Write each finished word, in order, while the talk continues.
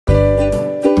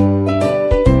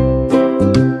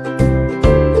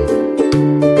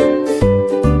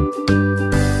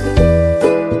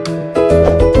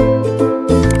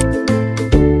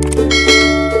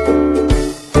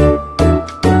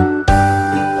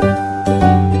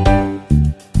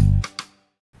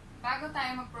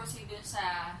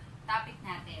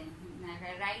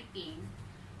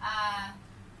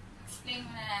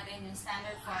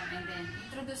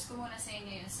muna sa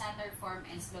inyo yung standard form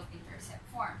and slope-intercept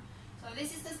form. So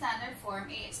this is the standard form,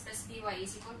 Ax plus By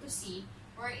is equal to C,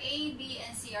 where A, B,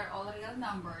 and C are all real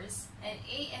numbers, and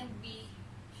A and B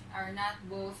are not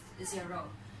both 0.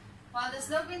 While the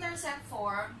slope-intercept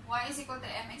form, Y is equal to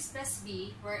Mx plus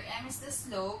B, where M is the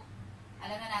slope,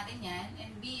 alam na natin yan,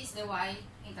 and B is the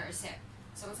Y-intercept.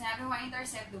 So kung sinabing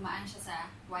Y-intercept, dumaan siya sa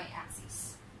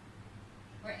Y-axis.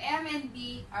 Where M and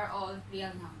B are all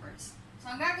real numbers. So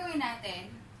ang gagawin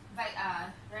natin, by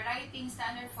rewriting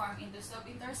standard form into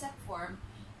slope-intercept form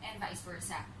and vice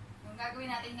versa. Yung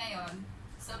gagawin natin ngayon,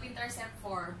 slope-intercept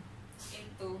form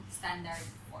into standard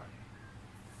form.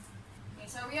 Okay,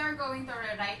 so we are going to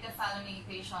rewrite the following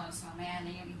equations. Mamaya na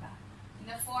yung iba.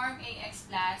 In the form Ax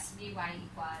plus By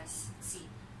equals C.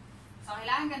 So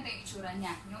kailangan ganito yung itsura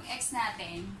niya. Yung x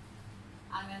natin,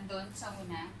 ang nandun sa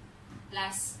una,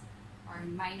 plus or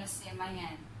minus naman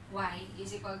yan. Y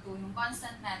is equal to, yung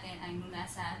constant natin ay muna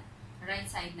sa right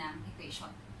side ng equation.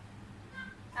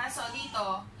 Kaso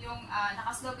dito, yung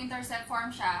naka-slope-intercept form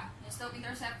siya, yung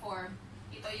slope-intercept form,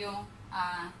 ito yung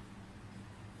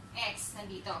x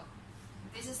nandito.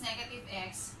 This is negative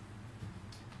x.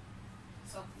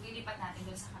 So, lilipat natin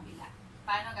doon sa kabila.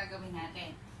 Paano gagawin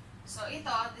natin? So,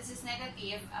 ito, this is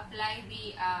negative. Apply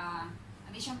the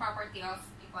addition property of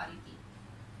equality.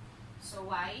 So,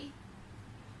 y,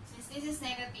 since this is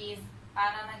negative,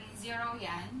 para maging 0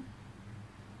 yan,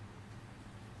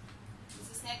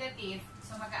 this is negative,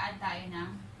 so mag-a-add tayo ng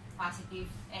positive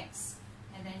x.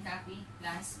 And then copy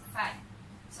plus 5.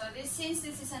 So, since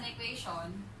this is an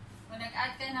equation, kung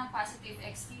nag-add ka ng positive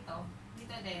x dito,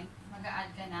 dito din,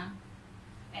 mag-a-add ka ng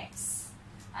x.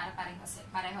 Para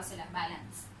pareho sila,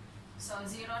 balance. So,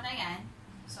 0 na yan.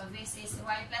 So, this is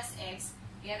y plus x.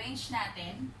 I-arrange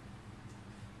natin.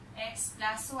 X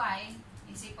plus y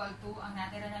is equal to, ang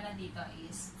natira na lang dito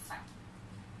is 5.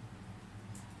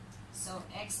 So,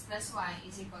 x plus y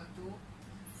is equal to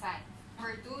 5.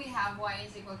 For 2, we have y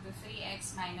is equal to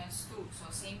 3x minus 2. So,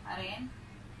 same pa rin.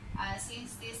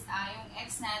 Since this, yung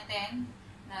x natin,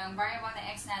 yung variable na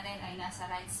x natin ay nasa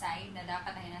right side, na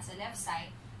dapat ay nasa left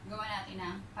side, gawa natin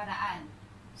ng paraan.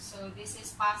 So, this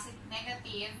is positive,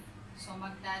 negative. So,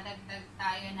 magdadagdag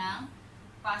tayo ng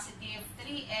positive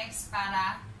 3x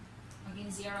para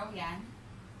maging 0 yan.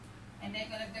 And then,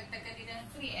 kung nagdagdag ka dito ng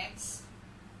 3x,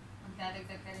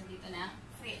 magdadagdag ka rin dito ng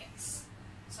 3x.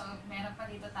 So, meron pa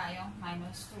dito tayong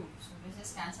minus 2. So, this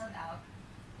is cancelled out.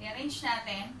 I-arrange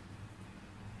natin.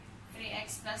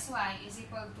 3x plus y is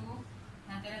equal to,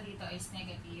 natira dito is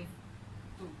negative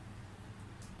 2.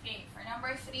 Okay, for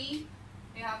number 3,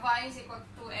 we have y is equal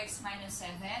to 2x minus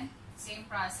 7. Same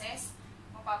process.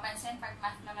 Kung papansin, pag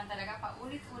math naman talaga,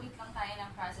 paulit-ulit lang tayo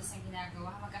ng process na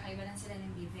ginagawa. Magkakaiba lang sila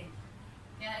ng given.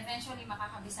 Kaya eventually,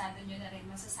 makakabisado nyo na rin,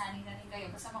 masasanay na rin kayo.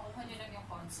 Basta makuha nyo lang yung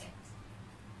concept.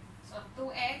 So,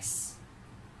 2x.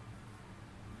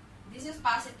 This is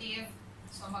positive.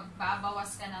 So,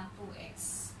 magbabawas ka ng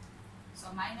 2x. So,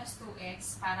 minus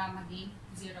 2x para maging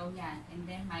 0 yan. And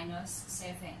then, minus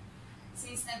 7.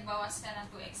 Since nagbawas ka ng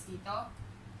 2x dito,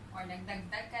 or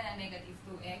nagdagdag ka ng negative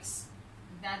 2x,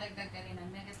 magdadagdag ka rin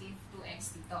ng negative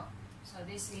 2x dito. So,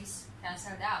 this is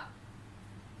cancelled out.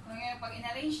 Kung ngayon, pag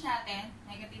in-arrange natin,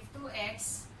 negative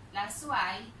 2x plus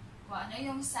y, kung ano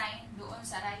yung sign doon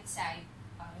sa right side,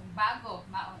 bago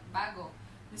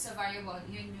doon sa variable,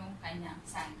 yun yung kanyang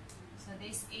sign. So,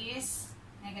 this is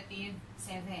negative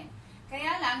 7.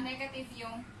 Kaya lang, negative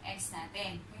yung x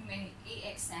natin, yung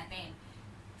ax natin.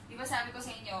 Diba sabi ko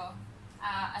sa inyo,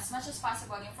 as much as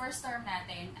possible, yung first term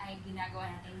natin ay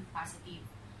ginagawa natin positive.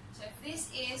 So, if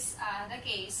this is the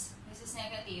case, this is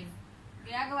negative,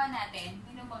 ginagawa natin,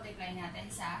 minumultiply natin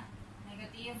sa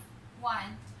negative 1.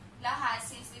 Lahat,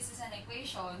 since this is an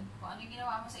equation, kung ano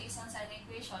ginawa mo sa isang side ng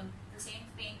equation, the same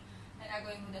thing na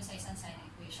gagawin mo doon sa isang side ng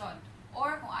equation.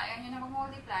 Or, kung ayaw nyo na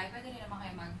mag-multiply, pwede rin naman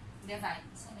kayo mag-divide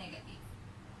sa negative.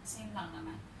 Same lang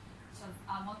naman. So,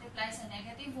 multiply sa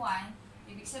negative 1.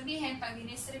 Ibig sabihin, pag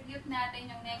dinistribute natin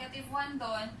yung negative 1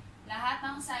 doon, lahat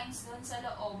ng signs doon sa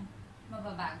loob,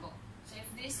 mababago. So, if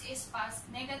this is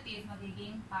negative,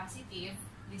 magiging positive.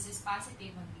 This is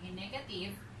positive, magiging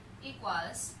negative.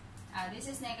 Equals, this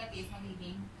is negative,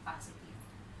 magiging positive.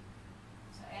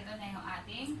 So, ito na yung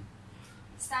ating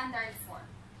standard form.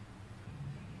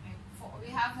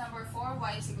 We have number 4,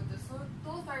 y is equal to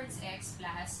 2/3 x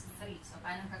plus 3. So,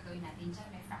 paano gagawin natin dyan?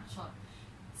 May fraction.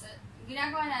 So,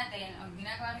 ginagawa natin, o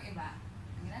ginagawa ng iba,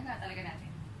 ang ginagawa talaga natin,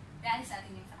 ialis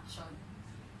natin yung fraction.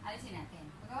 Alisin natin.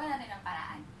 Magawa natin ng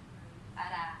paraan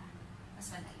para mas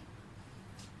madali.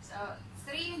 So,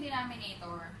 3 yung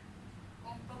denominator.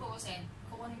 Kung tutuusin,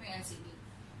 kukunin mo yung LCD.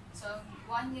 So,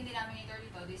 1 yung denominator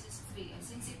dito, this is 3. And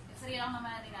since 3 lang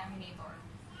naman ang denominator,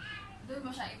 doon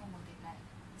mo siya i-multiply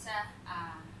sa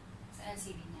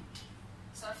LCD niya.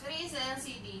 So, 3 is the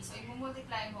LCD. So,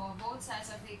 i-multiply mo both sides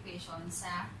of the equation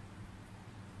sa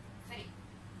 3.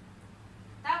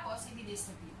 Tapos,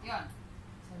 i-distribute yun.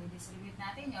 So, i-distribute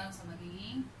natin yun. So,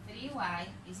 magiging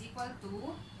 3y is equal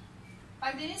to,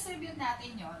 pag distribute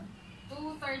natin yun,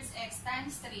 2/3 x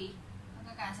times 3,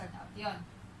 magka-cancel out yun.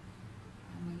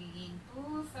 Magiging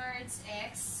 2/3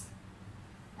 x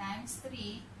times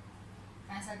 3,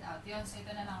 cancelled out yun. So,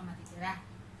 ito na lang ang matitira.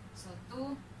 So,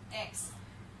 2x.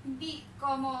 Hindi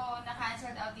ko mo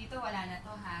na-cancelled out dito, wala na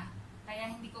to ha. Kaya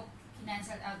hindi ko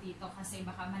kinancelled out dito kasi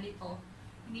baka mali to.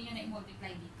 Hindi nyo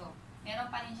na-multiply dito.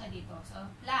 Meron pa rin siya dito. So,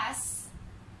 plus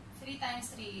 3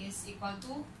 times 3 is equal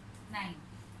to 9.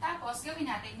 Tapos, gawin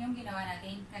natin yung ginawa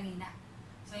natin kanina.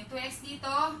 So, yung 2x dito,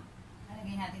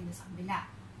 lalagay natin doon sa kabila.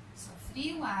 So,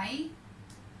 3y,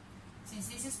 since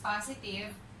this is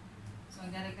positive, so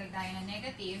magdadagdag tayo ng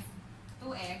negative,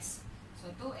 2x.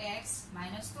 So, 2x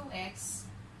minus 2x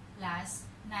plus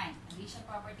 9. Addition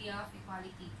property of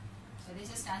equality. So,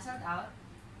 this is cancelled out.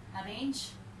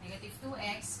 Arrange negative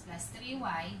 2x plus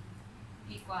 3y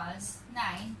equals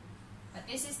 9. But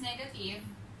this is negative.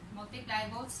 Multiply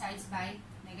both sides by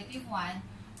negative 1.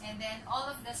 And then,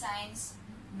 all of the signs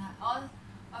na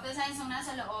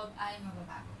nasa loob ay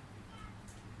mababago.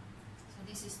 So,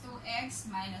 this is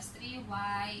 2x minus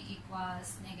 3y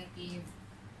equals negative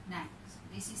 9. So,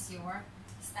 this is your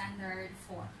standard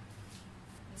form.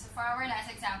 So, for our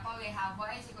last example, we have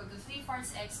y is equal to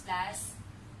 3/4 x plus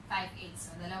 5/8.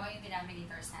 So, dalawa yung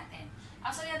denominators natin.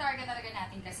 Actually, ang target talaga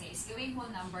natin kasi is gawing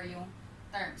whole number yung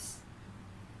terms.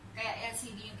 Kaya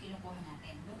LCD yung kinukuha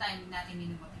natin. Doon tayo natin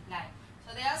minumultiply.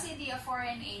 So, the LCD of 4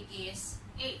 and 8 is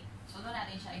 8. So, doon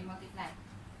natin siya i-multiply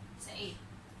sa 8.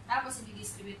 Tapos,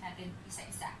 i-distribute natin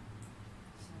isa-isa.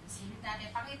 So, distribute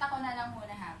natin. Pakita ko na lang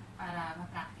muna ha, para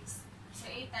ma-practice. So,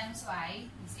 8 times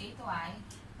y is 8y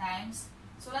times,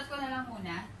 sulat ko na lang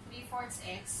muna, 3/4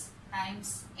 x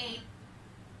times 8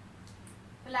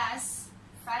 plus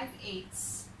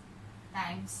 5/8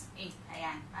 times 8.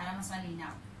 Ayan, para mas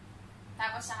malinaw.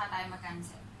 Tapos, saka tayo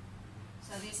mag-cancel.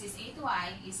 So, this is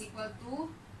 8y is equal to,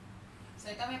 so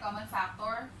ito may common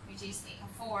factor, which is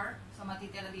 4. So,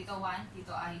 matitira dito 1,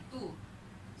 dito ay 2.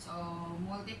 So,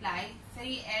 multiply,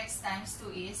 3x times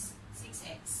 2 is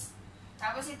 6x.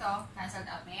 Tapos ito, cancelled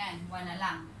out na yan. 1 na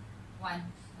lang. 1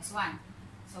 plus 1.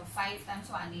 So, 5 times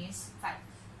 1 is 5.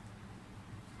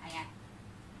 Ayan.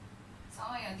 So,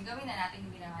 ngayon, gawin na natin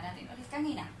yung ginawa natin ulit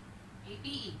kanina.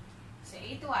 APE. So,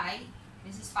 8y,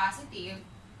 this is positive.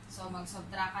 So,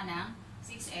 mag-subtract ka ng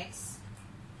 6x.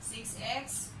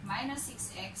 6x minus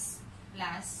 6x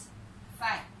plus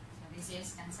 5. So, this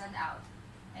is cancelled out.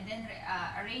 And then,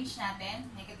 arrange natin.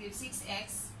 Negative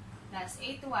 6x plus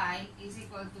 8y is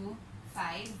equal to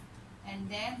 5.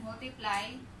 And then,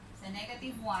 multiply sa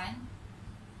negative 1.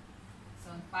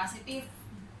 So, positive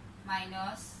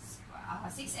minus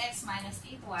 6x minus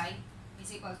 8y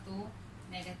is equal to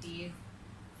negative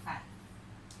 5.